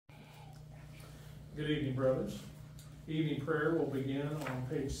Good evening, brothers. Evening prayer will begin on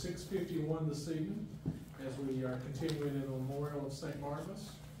page 651 this evening as we are continuing in the memorial of St.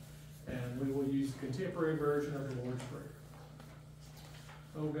 Barnabas, and we will use the contemporary version of the Lord's Prayer.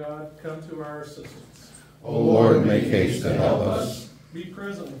 O God, come to our assistance. O Lord, make haste to help us. Be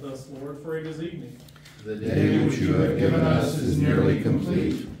present with us, Lord, for it is evening. The day which you have given us is nearly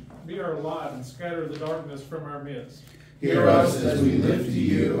complete. Be our light and scatter the darkness from our midst. Hear us as we lift to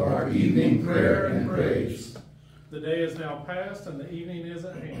you our evening prayer and praise. The day is now past and the evening is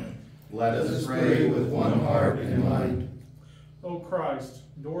at hand. Let us pray with one heart and mind. O Christ,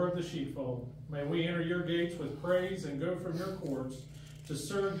 door of the sheepfold, may we enter your gates with praise and go from your courts to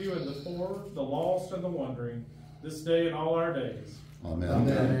serve you in the poor, the lost, and the wandering, this day and all our days. Amen.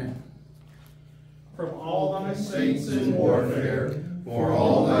 Amen. From all thy saints in warfare, for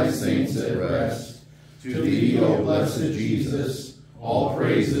all thy saints at rest, to thee, O blessed Jesus, all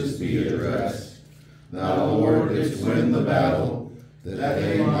praises be addressed. Thou, Lord, didst win the battle, that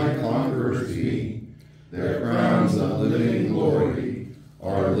they my conquerors be. Their crowns of living glory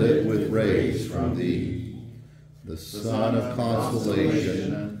are lit with rays from thee. The Son of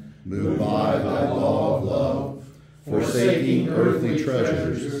consolation, moved by thy law of love, forsaking earthly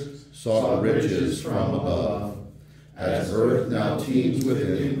treasures, sought riches from above. As earth now teems with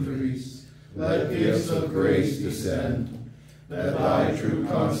increase, let gifts of grace descend, that thy true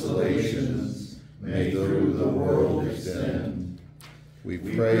consolations may through the world extend. We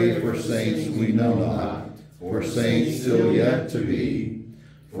pray for saints we know not, for saints still yet to be,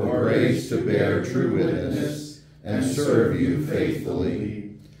 for grace to bear true witness and serve you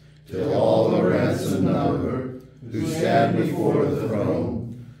faithfully, till all the ransomed number who stand before the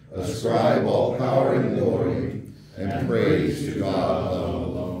throne ascribe all power and glory and praise to God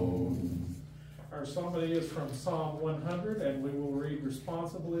alone. Our psalmody is from Psalm 100, and we will read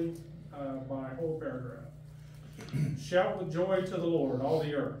responsibly by whole paragraph. Shout with joy to the Lord, all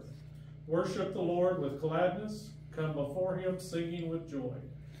the earth. Worship the Lord with gladness. Come before him singing with joy.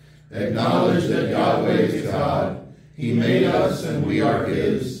 Acknowledge that Yahweh is God. He made us and we are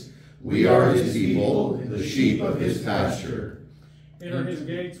his. We are his people, the sheep of his pasture. Enter his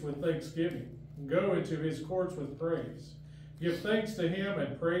gates with thanksgiving. Go into his courts with praise. Give thanks to him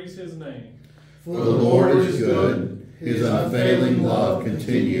and praise his name. For the Lord is good. His unfailing love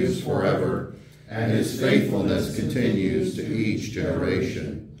continues forever, and his faithfulness continues to each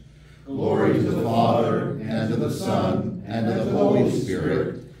generation. Glory to the Father, and to the Son, and to the Holy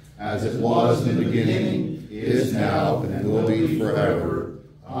Spirit, as it was in the beginning, is now, and will be forever.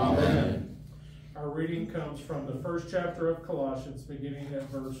 Amen. Our reading comes from the first chapter of Colossians, beginning at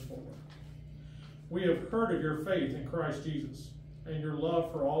verse 4. We have heard of your faith in Christ Jesus, and your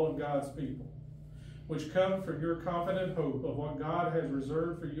love for all of God's people, which come from your confident hope of what God has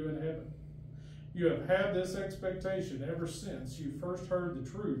reserved for you in heaven. You have had this expectation ever since you first heard the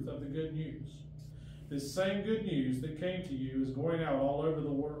truth of the good news. This same good news that came to you is going out all over the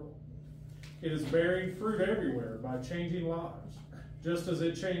world. It is bearing fruit everywhere by changing lives, just as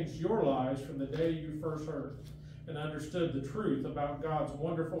it changed your lives from the day you first heard and understood the truth about God's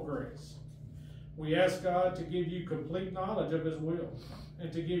wonderful grace. We ask God to give you complete knowledge of his will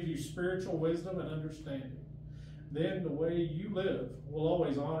and to give you spiritual wisdom and understanding. Then the way you live will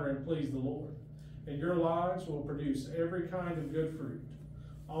always honor and please the Lord, and your lives will produce every kind of good fruit.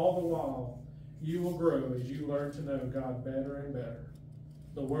 All the while, you will grow as you learn to know God better and better.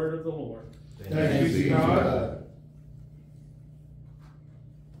 The word of the Lord. Thanks be to God.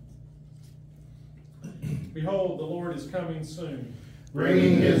 Behold, the Lord is coming soon,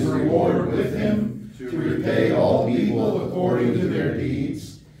 bringing his reward with him to repay all people according to their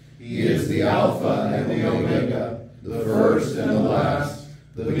deeds. He is the Alpha and the Omega, the first and the last,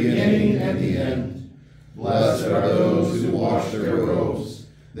 the beginning and the end. Blessed are those who wash their robes.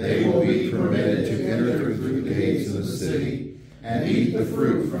 They will be permitted to enter through the gates of the city and eat the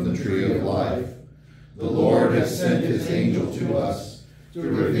fruit from the tree of life. The Lord has sent his angel to us to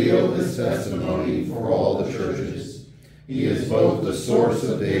reveal his testimony for all the churches. He is both the source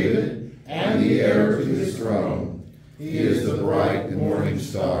of David and the heir to his throne. He is the bright morning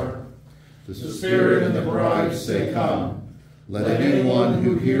star. The Spirit and the bride say, come. Let anyone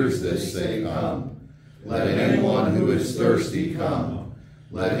who hears this say, come. Let anyone who is thirsty come.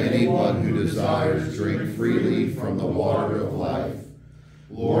 Let anyone who desires drink freely from the water of life.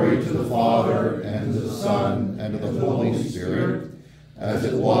 Glory to the Father, and to the Son, and to the Holy Spirit, as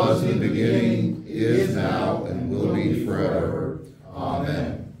it was in the beginning, is now, and will be forever.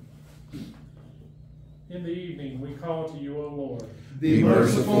 Amen. In the evening we call to you, O Lord. Be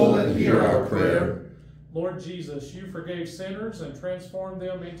merciful and hear our prayer. Lord Jesus, you forgave sinners and transformed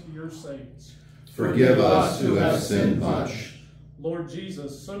them into your saints. Forgive us who have sinned much. Lord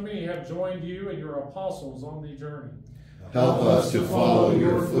Jesus, so many have joined you and your apostles on the journey. Help us to follow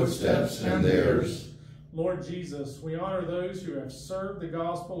your footsteps and theirs. Lord Jesus, we honor those who have served the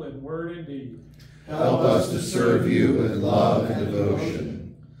gospel in word and deed. Help us to serve you in love and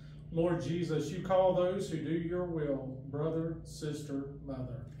devotion. Lord Jesus, you call those who do your will, brother, sister,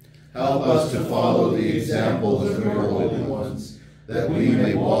 mother. Help us to follow the example of your holy ones, that we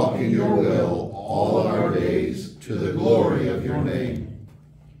may walk in your will all our days, to the glory of your name.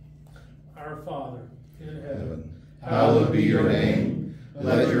 Our Father, in heaven, hallowed be your name.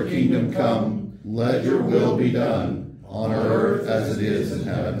 Let your kingdom come. Let your will be done, on earth as it is in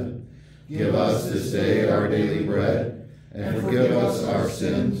heaven. Give us this day our daily bread, and forgive us our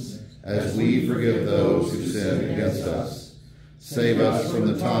sins, as we forgive those who sin against us. Save us from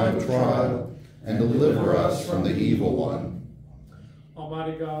the time of trial, and deliver us from the evil one.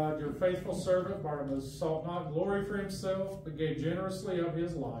 Almighty God, your faithful servant Barnabas sought not glory for himself, but gave generously of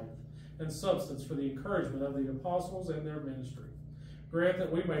his life and substance for the encouragement of the apostles and their ministry. Grant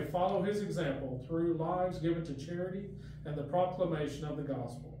that we may follow his example through lives given to charity and the proclamation of the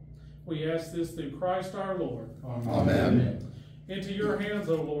gospel. We ask this through Christ our Lord. Amen. Into your hands,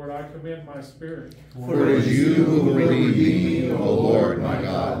 O Lord, I commend my spirit. For it is you who will redeem me, O Lord my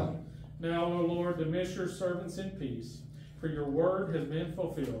God. Now, O Lord, dismiss your servants in peace, for your word has been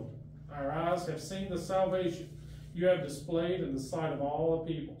fulfilled. Our eyes have seen the salvation you have displayed in the sight of all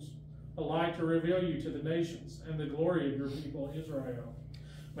the peoples, a light to reveal you to the nations and the glory of your people Israel.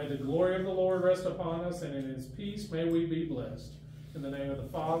 May the glory of the Lord rest upon us, and in his peace may we be blessed. In the name of the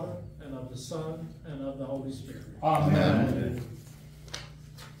Father, and of the Son, and of the Holy Spirit. Amen.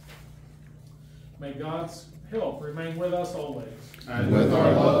 May God's help remain with us always. And with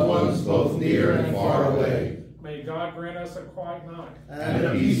our loved ones both near and far away. May God grant us a quiet night. And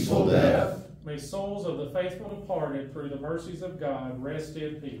a peaceful death. May souls of the faithful departed through the mercies of God rest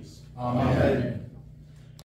in peace. Amen.